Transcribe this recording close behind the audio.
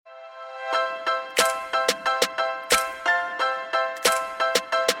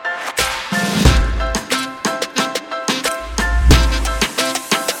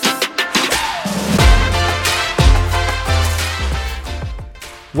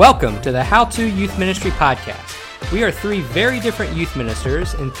Welcome to the How To Youth Ministry Podcast. We are three very different youth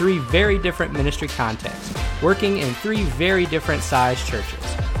ministers in three very different ministry contexts, working in three very different sized churches.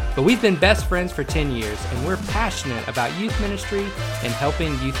 But we've been best friends for 10 years, and we're passionate about youth ministry and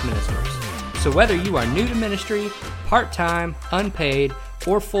helping youth ministers. So whether you are new to ministry, part-time, unpaid,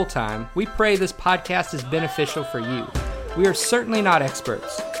 or full-time, we pray this podcast is beneficial for you. We are certainly not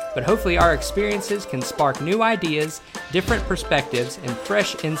experts, but hopefully our experiences can spark new ideas, different perspectives, and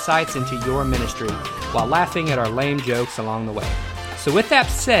fresh insights into your ministry while laughing at our lame jokes along the way. So with that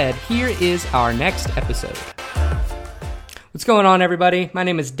said, here is our next episode. What's going on, everybody? My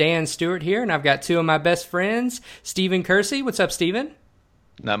name is Dan Stewart here, and I've got two of my best friends, Stephen Kersey. What's up, Stephen?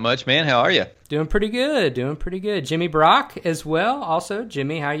 Not much, man. How are you? Doing pretty good. Jimmy Brock as well. Also,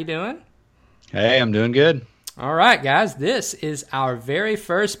 Jimmy, how you doing? Hey, I'm doing good. All right, guys, this is our very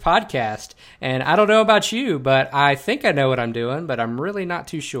first podcast, and I don't know about you, but I think I know what I'm doing, but I'm really not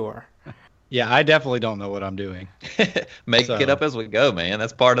too sure. Yeah, I definitely don't know what I'm doing. Make it up as we go, man.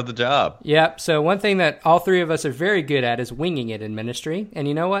 That's part of the job. Yep. So one thing that all three of us are very good at is winging it in ministry. And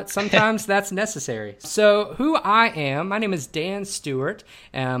you know what? Sometimes that's necessary. So who I am, my name is Dan Stewart.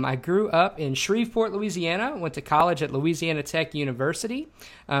 I grew up in Shreveport, Louisiana, went to college at Louisiana Tech University.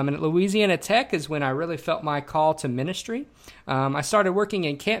 And at Louisiana Tech is when I really felt my call to ministry. I started working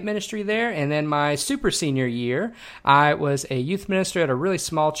in camp ministry there, and then my super senior year, I was a youth minister at a really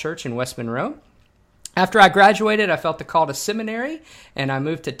small church in West Monroe. After I graduated, I felt the call to seminary, and I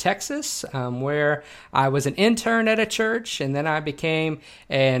moved to Texas, where I was an intern at a church, and then I became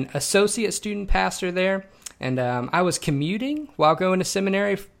an associate student pastor there. And I was commuting while going to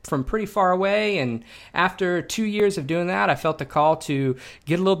seminary from pretty far away. And after 2 years of doing that, I felt the call to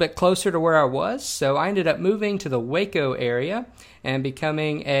get a little bit closer to where I was. So I ended up moving to the Waco area and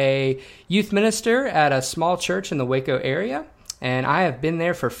becoming a youth minister at a small church in the Waco area. And I have been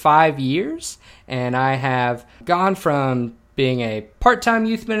there for 5 years. And I have gone from being a part-time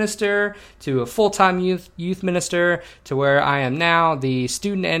youth minister to a full-time youth minister to where I am now the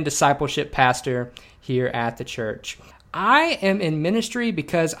student and discipleship pastor here at the church. I am in ministry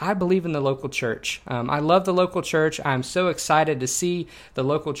because I believe in the local church. I love the local church. I'm so excited to see the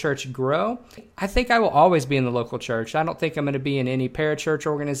local church grow. I think I will always be in the local church. I don't think I'm going to be in any parachurch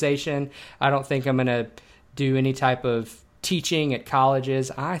organization. I don't think I'm going to do any type of teaching at colleges.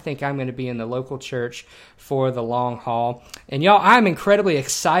 I think I'm going to be in the local church for the long haul. And y'all, I'm incredibly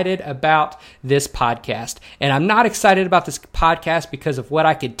excited about this podcast. And I'm not excited about this podcast because of what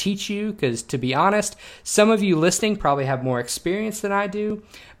I could teach you, because to be honest, some of you listening probably have more experience than I do.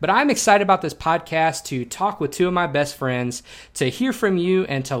 But I'm excited about this podcast to talk with two of my best friends, to hear from you,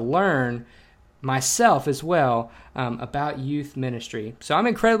 and to learn myself as well about youth ministry. So I'm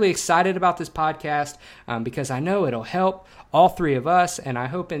incredibly excited about this podcast because I know it'll help all three of us, and I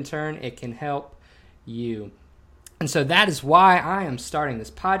hope in turn it can help you. And so that is why I am starting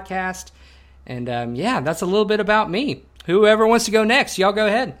this podcast. And that's a little bit about me. Whoever wants to go next, y'all go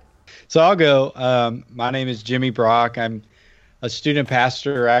ahead. So I'll go. My name is Jimmy Brock. I'm a student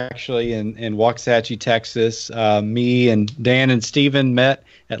pastor actually in Waxahachie, Texas. Me and Dan and Stephen met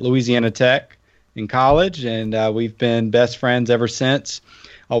at Louisiana Tech in college, and we've been best friends ever since.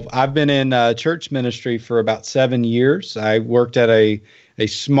 I've been in church ministry for about 7 years. I worked at a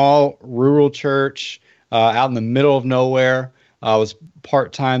small rural church out in the middle of nowhere. I was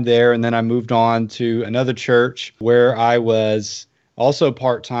part-time there, and then I moved on to another church where I was also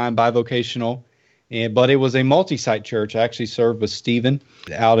part-time bivocational, but it was a multi-site church. I actually served with Stephen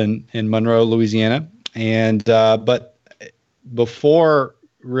out in Monroe, Louisiana. And but before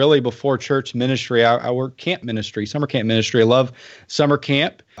church ministry, I worked camp ministry, summer camp ministry. I love summer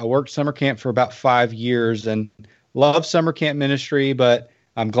camp. I worked summer camp for about 5 years and love summer camp ministry, but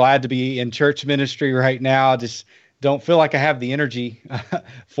I'm glad to be in church ministry right now. I just don't feel like I have the energy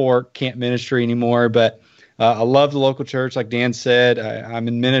for camp ministry anymore, but I love the local church. Like Dan said, I'm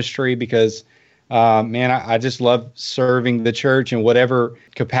in ministry because I just love serving the church in whatever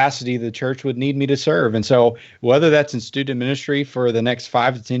capacity the church would need me to serve. And so whether that's in student ministry for the next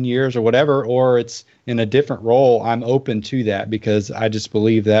 5 to 10 years or whatever, or it's in a different role, I'm open to that because I just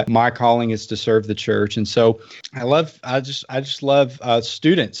believe that my calling is to serve the church. And so I just love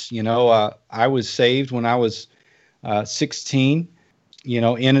students. You know, I was saved when I was 16,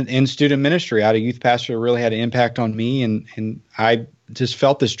 in student ministry. I had a youth pastor who really had an impact on me. And I just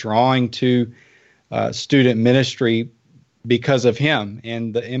felt this drawing to student ministry because of him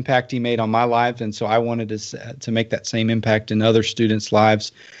and the impact he made on my life. And so I wanted to make that same impact in other students'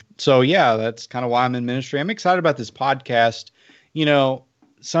 lives. So yeah, that's kind of why I'm in ministry. I'm excited about this podcast.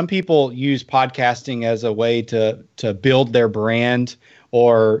 some people use podcasting as a way to build their brand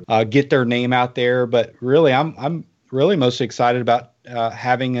or get their name out there. But really, I'm really most excited about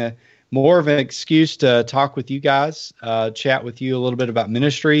having a more of an excuse to talk with you guys, chat with you a little bit about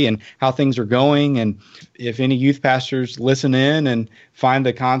ministry and how things are going. And if any youth pastors listen in and find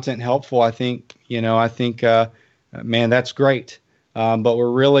the content helpful, I think, man, that's great. But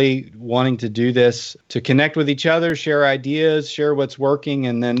we're really wanting to do this to connect with each other, share ideas, share what's working,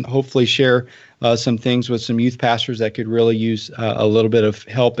 and then hopefully share some things with some youth pastors that could really use a little bit of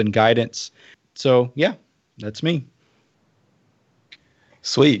help and guidance. So, yeah, that's me.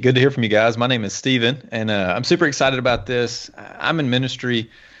 Sweet. Good to hear from you guys. My name is Steven, and I'm super excited about this. I'm in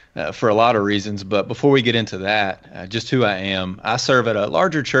ministry for a lot of reasons, but before we get into that, just who I am. I serve at a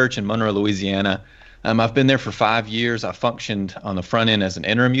larger church in Monroe, Louisiana. I've been there for 5 years. I functioned on the front end as an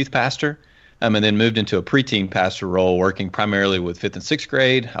interim youth pastor, and then moved into a preteen pastor role, working primarily with 5th and 6th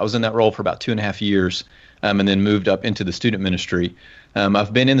grade. I was in that role for about 2.5 years, and then moved up into the student ministry.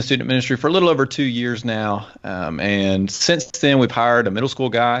 I've been in the student ministry for a little over 2 years now, and since then we've hired a middle school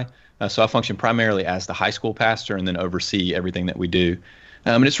guy, so I function primarily as the high school pastor and then oversee everything that we do.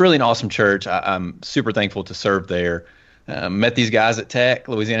 And it's really an awesome church. I'm super thankful to serve there. Met these guys at Tech,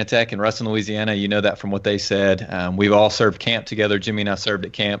 Louisiana Tech in Ruston, Louisiana. You know that from what they said. We've all served camp together. Jimmy and I served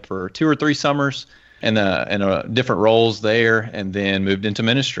at camp for 2 or 3 summers in different roles there, and then moved into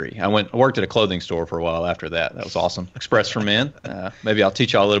ministry. I worked at a clothing store for a while after that. That was awesome. Express for Men. Maybe I'll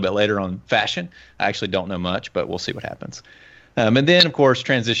teach y'all a little bit later on fashion. I actually don't know much, but we'll see what happens. And then, of course,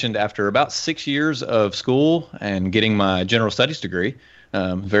 transitioned after about 6 years of school and getting my general studies degree,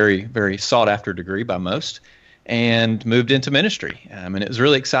 very, very sought-after degree by most, and moved into ministry. And it was a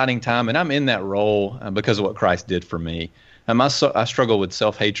really exciting time, and I'm in that role because of what Christ did for me. I struggle with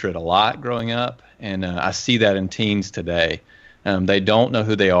self-hatred a lot growing up, and I see that in teens today. They don't know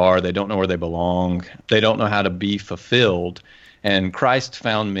who they are. They don't know where they belong. They don't know how to be fulfilled. And Christ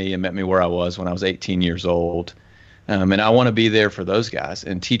found me and met me where I was when I was 18 years old. And I want to be there for those guys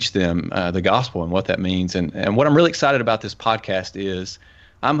and teach them the gospel and what that means. And what I'm really excited about this podcast is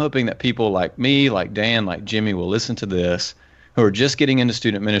I'm hoping that people like me, like Dan, like Jimmy will listen to this, who are just getting into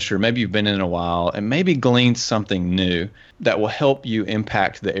student ministry, maybe you've been in a while, and maybe glean something new that will help you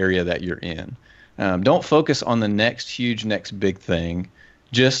impact the area that you're in. Don't focus on the next big thing.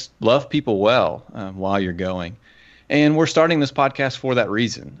 Just love people well while you're going. And we're starting this podcast for that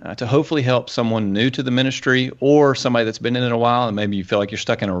reason, to hopefully help someone new to the ministry or somebody that's been in it a while and maybe you feel like you're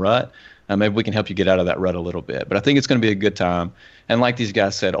stuck in a rut. Maybe we can help you get out of that rut a little bit. But I think it's going to be a good time. And like these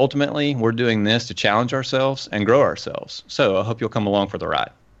guys said, ultimately, we're doing this to challenge ourselves and grow ourselves. So I hope you'll come along for the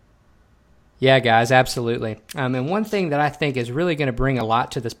ride. Yeah, guys, absolutely. And one thing that I think is really going to bring a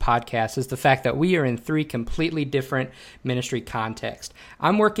lot to this podcast is the fact that we are in 3 completely different ministry contexts.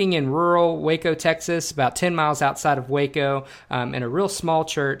 I'm working in rural Waco, Texas, about 10 miles outside of Waco, in a real small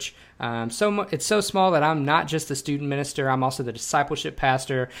church. It's so small that I'm not just the student minister. I'm also the discipleship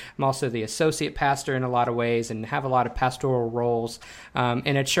pastor. I'm also the associate pastor in a lot of ways and have a lot of pastoral roles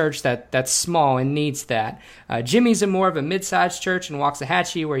in a church that's small and needs that. Jimmy's in more of a mid-sized church in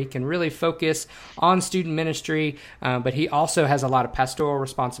Waxahachie where he can really focus on student ministry, but he also has a lot of pastoral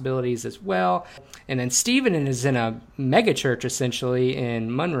responsibilities as well. And then Stephen is in a mega church essentially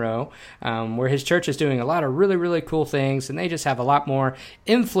in Monroe, where his church is doing a lot of really, really cool things, and they just have a lot more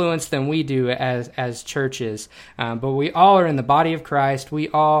influence than we do as churches. But we all are in the body of Christ. We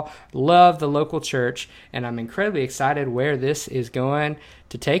all love the local church, and I'm incredibly excited where this is going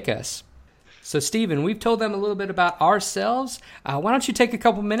to take us. So, Stephen, we've told them a little bit about ourselves. Why don't you take a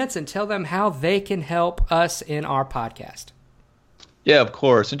couple minutes and tell them how they can help us in our podcast? Yeah, of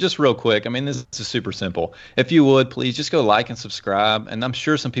course. And just real quick, this is super simple. If you would, please just go like and subscribe. And I'm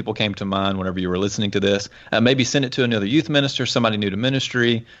sure some people came to mind whenever you were listening to this. Maybe send it to another youth minister, somebody new to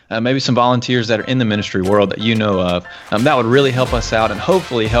ministry, maybe some volunteers that are in the ministry world that you know of. That would really help us out and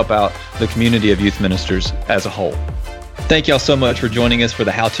hopefully help out the community of youth ministers as a whole. Thank y'all so much for joining us for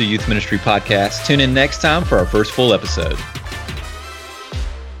the How to Youth Ministry podcast. Tune in next time for our first full episode.